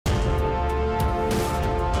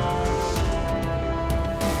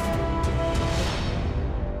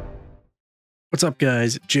What's up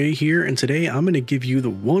guys, Jay here, and today I'm going to give you the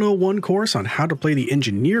 101 course on how to play the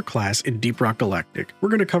Engineer class in DeepRockGalactic. We're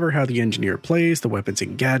going to cover how the Engineer plays, the weapons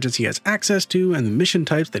and gadgets he has access to, and the mission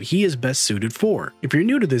types that he is best suited for. If you're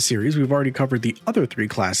new to this series, we've already covered the other 3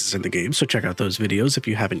 classes in the game, so check out those videos if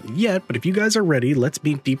you haven't yet, but if you guys are ready, let's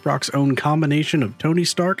meet DeepRock's own combination of Tony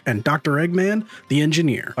Stark and Dr. Eggman, the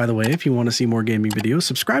Engineer. By the way, if you want to see more gaming videos,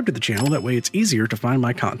 subscribe to the channel, that way it's easier to find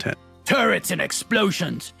my content. Turrets and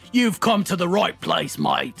explosions! You've come to the right place,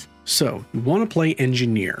 mate! So, you want to play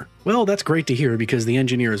Engineer. Well, that's great to hear because the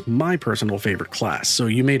Engineer is my personal favorite class, so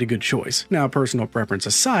you made a good choice. Now, personal preference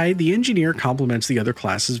aside, the Engineer complements the other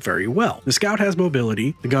classes very well. The Scout has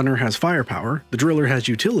mobility, the Gunner has firepower, the Driller has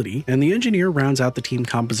utility, and the Engineer rounds out the team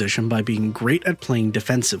composition by being great at playing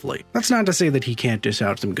defensively. That's not to say that he can't dish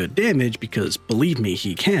out some good damage, because believe me,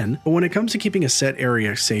 he can, but when it comes to keeping a set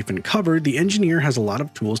area safe and covered, the Engineer has a lot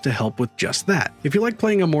of tools to help with just that. If you like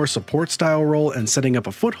playing a more support style role and setting up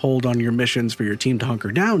a foothold on your missions for your team to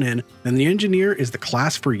hunker down in, then the Engineer is the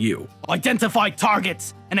class for you. Identify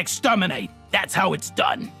targets and exterminate. That's how it's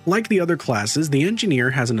done. Like the other classes, the Engineer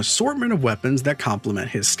has an assortment of weapons that complement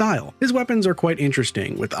his style. His weapons are quite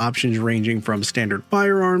interesting, with options ranging from standard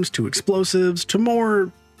firearms to explosives to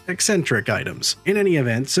more eccentric items. In any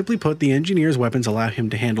event, simply put, the Engineer's weapons allow him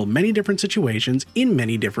to handle many different situations in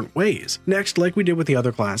many different ways. Next, like we did with the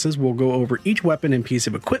other classes, we'll go over each weapon and piece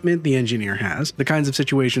of equipment the Engineer has, the kinds of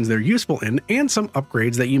situations they're useful in, and some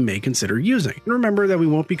upgrades that you may consider using. And remember that we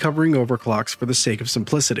won't be covering overclocks for the sake of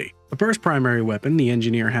simplicity. The first primary weapon the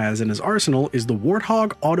Engineer has in his arsenal is the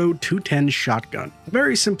Warthog Auto 210 shotgun. A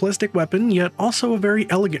very simplistic weapon, yet also a very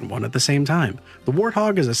elegant one at the same time. The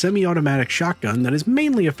Warthog is a semi-automatic shotgun that is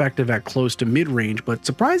mainly effective at close to mid-range, but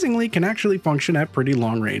surprisingly can actually function at pretty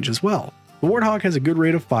long range as well. The Warthog has a good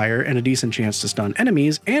rate of fire and a decent chance to stun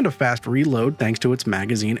enemies, and a fast reload thanks to its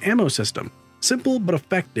magazine ammo system. Simple but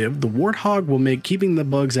effective, the Warthog will make keeping the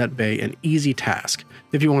bugs at bay an easy task.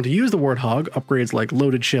 If you want to use the Warthog, upgrades like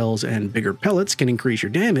loaded shells and bigger pellets can increase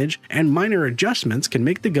your damage, and minor adjustments can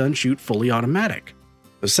make the gun shoot fully automatic.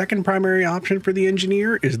 The second primary option for the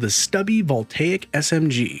Engineer is the stubby Voltaic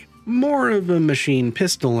SMG. More of a machine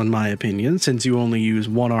pistol in my opinion, since you only use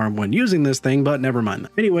one arm when using this thing, but never mind.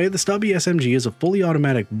 Anyway, the stubby SMG is a fully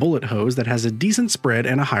automatic bullet hose that has a decent spread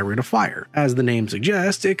and a high rate of fire. As the name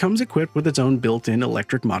suggests, it comes equipped with its own built-in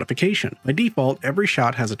electric modification. By default, every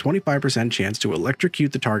shot has a 25% chance to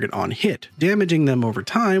electrocute the target on hit, damaging them over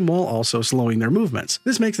time while also slowing their movements.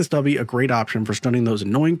 This makes the stubby a great option for stunning those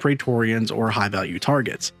annoying Praetorians or high-value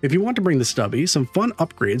targets. If you want to bring the stubby, some fun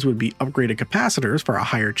upgrades would be upgraded capacitors for a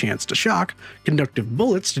higher chance to shock, conductive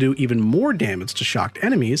bullets to do even more damage to shocked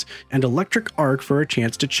enemies, and electric arc for a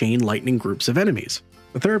chance to chain lightning groups of enemies.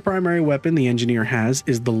 The third primary weapon the Engineer has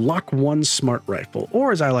is the Lock 1 Smart Rifle,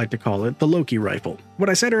 or as I like to call it, the Loki Rifle. What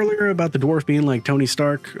I said earlier about the dwarf being like Tony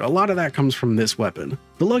Stark, a lot of that comes from this weapon.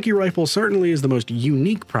 The Loki Rifle certainly is the most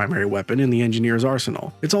unique primary weapon in the Engineer's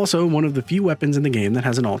arsenal. It's also one of the few weapons in the game that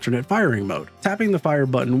has an alternate firing mode. Tapping the fire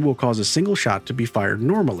button will cause a single shot to be fired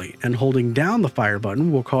normally, and holding down the fire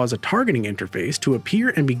button will cause a targeting interface to appear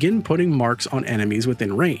and begin putting marks on enemies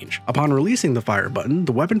within range. Upon releasing the fire button,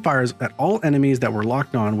 the weapon fires at all enemies that were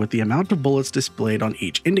locked on with the amount of bullets displayed on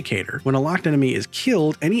each indicator. When a locked enemy is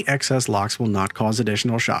killed, any excess locks will not cause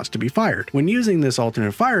additional shots to be fired. When using this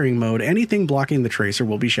alternate firing mode, anything blocking the tracer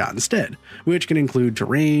will be shot instead, which can include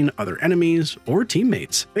terrain, other enemies, or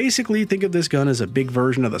teammates. Basically, think of this gun as a big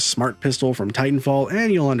version of the Smart Pistol from Titanfall,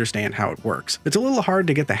 and you'll understand how it works. It's a little hard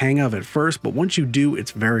to get the hang of at first, but once you do,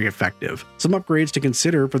 it's very effective. Some upgrades to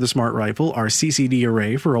consider for the Smart Rifle are CCD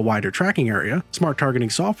array for a wider tracking area, smart targeting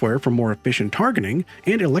software for more efficient targeting,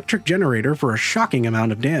 and electric generator for a shocking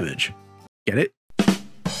amount of damage. Get it?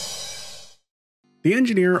 The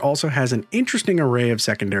Engineer also has an interesting array of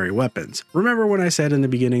secondary weapons. Remember when I said in the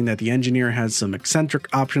beginning that the Engineer has some eccentric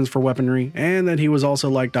options for weaponry, and that he was also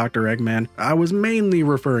like Dr. Eggman? I was mainly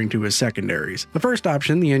referring to his secondaries. The first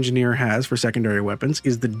option the Engineer has for secondary weapons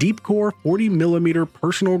is the Deep Core 40mm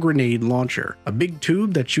Personal Grenade Launcher. A big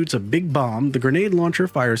tube that shoots a big bomb, the grenade launcher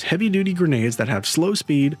fires heavy-duty grenades that have slow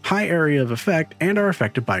speed, high area of effect, and are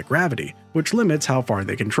affected by gravity, which limits how far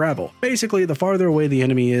they can travel. Basically, the farther away the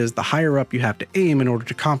enemy is, the higher up you have to aim in order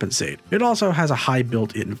to compensate. It also has a high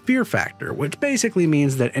built-in fear factor, which basically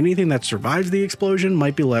means that anything that survives the explosion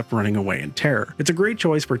might be left running away in terror. It's a great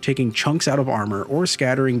choice for taking chunks out of armor or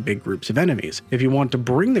scattering big groups of enemies. If you want to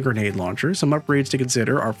bring the grenade launcher, some upgrades to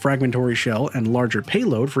consider are fragmentary shell and larger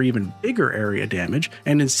payload for even bigger area damage,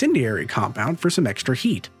 and incendiary compound for some extra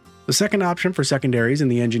heat. The second option for secondaries in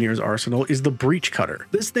the engineer's arsenal is the breach cutter.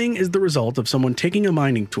 This thing is the result of someone taking a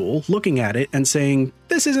mining tool, looking at it, and saying,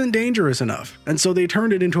 "This isn't dangerous enough," and so they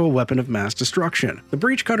turned it into a weapon of mass destruction. The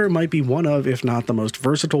breach cutter might be one of, if not the most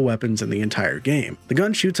versatile weapons in the entire game. The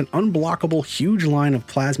gun shoots an unblockable huge line of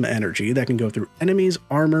plasma energy that can go through enemies,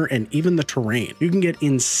 armor, and even the terrain. You can get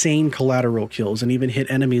insane collateral kills and even hit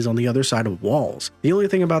enemies on the other side of walls. The only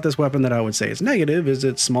thing about this weapon that I would say is negative is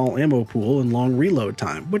its small ammo pool and long reload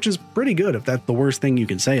time, which is pretty good if that's the worst thing you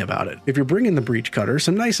can say about it. If you're bringing the breach cutter,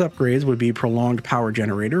 some nice upgrades would be prolonged power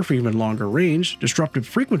generator for even longer range, disruptive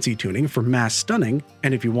frequency tuning for mass stunning,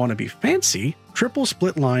 and if you want to be fancy, triple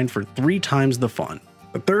split line for 3 times the fun.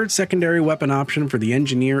 The third secondary weapon option for the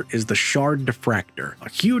engineer is the shard diffractor, a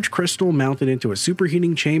huge crystal mounted into a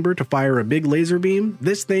superheating chamber to fire a big laser beam.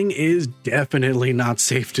 This thing is definitely not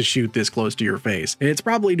safe to shoot this close to your face. It's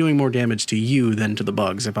probably doing more damage to you than to the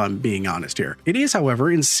bugs, if I'm being honest here. It is,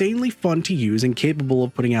 however, insanely fun to use and capable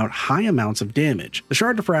of putting out high amounts of damage. The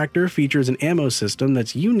shard diffractor features an ammo system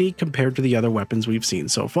that's unique compared to the other weapons we've seen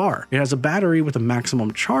so far. It has a battery with a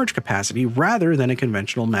maximum charge capacity rather than a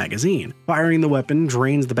conventional magazine. Firing the weapon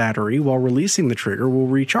drains the battery, while releasing the trigger will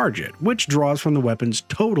recharge it, which draws from the weapon's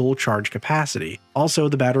total charge capacity. Also,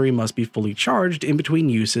 the battery must be fully charged in between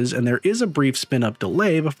uses, and there is a brief spin-up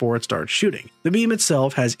delay before it starts shooting. The beam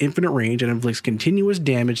itself has infinite range and inflicts continuous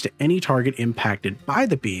damage to any target impacted by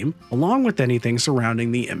the beam, along with anything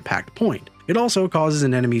surrounding the impact point. It also causes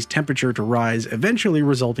an enemy's temperature to rise, eventually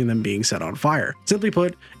resulting in them being set on fire. Simply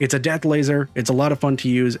put, it's a death laser, it's a lot of fun to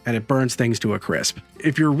use, and it burns things to a crisp.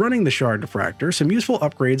 If you're running the shard diffractor, some useful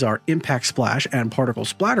upgrades are impact splash and particle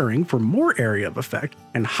splattering for more area of effect,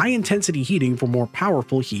 and high intensity heating for more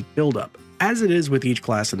powerful heat buildup. As it is with each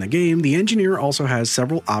class in the game, the engineer also has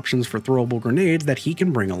several options for throwable grenades that he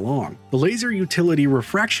can bring along. The laser utility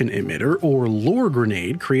refraction emitter, or lure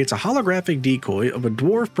grenade, creates a holographic decoy of a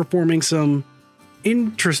dwarf performing some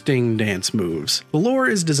interesting dance moves. The lure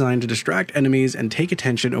is designed to distract enemies and take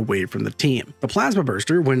attention away from the team. The plasma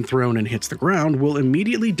burster, when thrown and hits the ground, will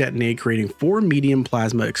immediately detonate, creating 4 medium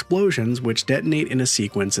plasma explosions which detonate in a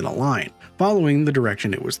sequence in a line, following the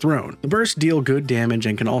direction it was thrown. The bursts deal good damage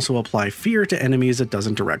and can also apply fear to enemies it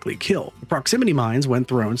doesn't directly kill. The proximity mines, when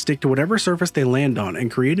thrown, stick to whatever surface they land on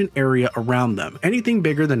and create an area around them. Anything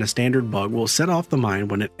bigger than a standard bug will set off the mine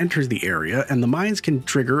when it enters the area, and the mines can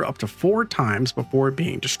trigger up to 4 times before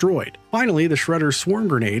being destroyed. Finally, the Shredder Swarm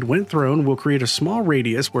Grenade, when thrown, will create a small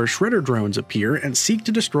radius where Shredder drones appear and seek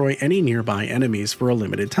to destroy any nearby enemies for a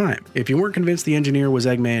limited time. If you weren't convinced the engineer was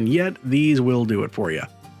Eggman yet, these will do it for you.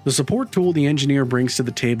 The support tool the engineer brings to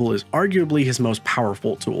the table is arguably his most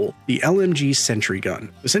powerful tool, the LMG Sentry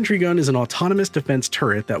Gun. The Sentry Gun is an autonomous defense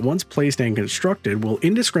turret that, once placed and constructed, will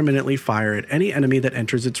indiscriminately fire at any enemy that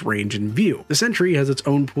enters its range and view. The Sentry has its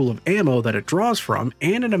own pool of ammo that it draws from,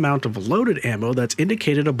 and an amount of loaded ammo that's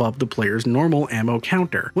indicated above the player's normal ammo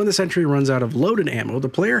counter. When the Sentry runs out of loaded ammo, the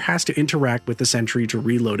player has to interact with the Sentry to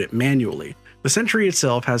reload it manually. The Sentry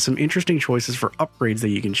itself has some interesting choices for upgrades that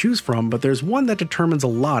you can choose from, but there's one that determines a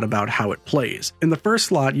lot about how it plays. In the first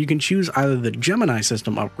slot, you can choose either the Gemini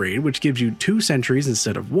system upgrade, which gives you 2 sentries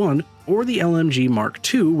instead of 1, or the LMG Mark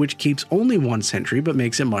II, which keeps only 1 sentry but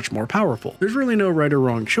makes it much more powerful. There's really no right or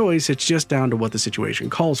wrong choice, it's just down to what the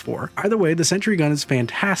situation calls for. Either way, the Sentry Gun is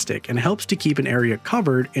fantastic and helps to keep an area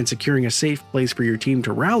covered and securing a safe place for your team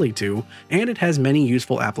to rally to, and it has many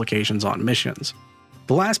useful applications on missions.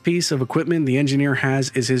 The last piece of equipment the engineer has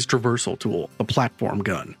is his traversal tool, the platform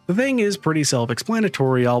gun. The thing is pretty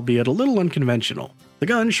self-explanatory, albeit a little unconventional. The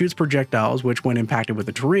gun shoots projectiles which, when impacted with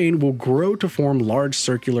the terrain, will grow to form large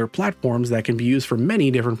circular platforms that can be used for many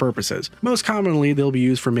different purposes. Most commonly, they'll be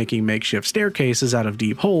used for making makeshift staircases out of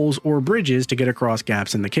deep holes or bridges to get across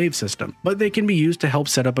gaps in the cave system. But they can be used to help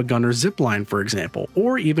set up a gunner's zipline, for example,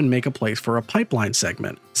 or even make a place for a pipeline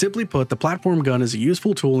segment. Simply put, the platform gun is a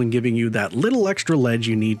useful tool in giving you that little extra ledge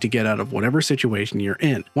you need to get out of whatever situation you're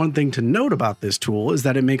in. One thing to note about this tool is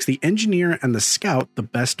that it makes the engineer and the scout the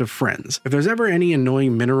best of friends. If there's ever any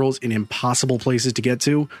annoying minerals in impossible places to get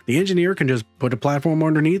to, the engineer can just put a platform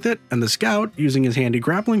underneath it, and the scout, using his handy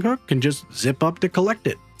grappling hook, can just zip up to collect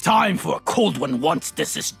it. Time for a cold one once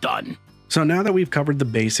this is done. So now that we've covered the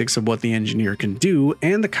basics of what the engineer can do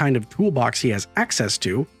and the kind of toolbox he has access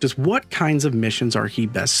to, just what kinds of missions are he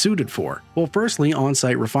best suited for? Well, firstly,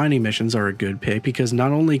 on-site refining missions are a good pick because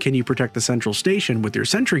not only can you protect the central station with your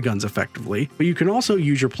sentry guns effectively, but you can also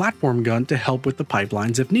use your platform gun to help with the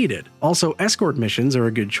pipelines if needed. Also, escort missions are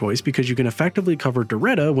a good choice because you can effectively cover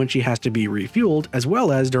Doretta when she has to be refueled, as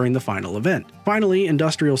well as during the final event. Finally,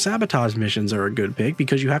 industrial sabotage missions are a good pick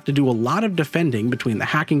because you have to do a lot of defending between the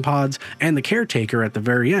hacking pods and the caretaker at the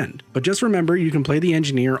very end. But just remember, you can play the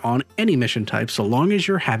engineer on any mission type so long as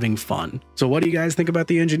you're having fun. So what do you guys think about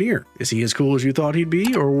the engineer? Is he as cool as you thought he'd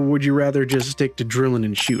be, or would you rather just stick to drilling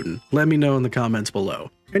and shooting? Let me know in the comments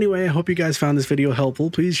below. Anyway, I hope you guys found this video helpful.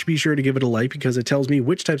 Please be sure to give it a like because it tells me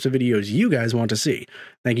which types of videos you guys want to see.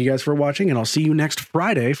 Thank you guys for watching, and I'll see you next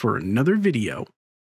Friday for another video.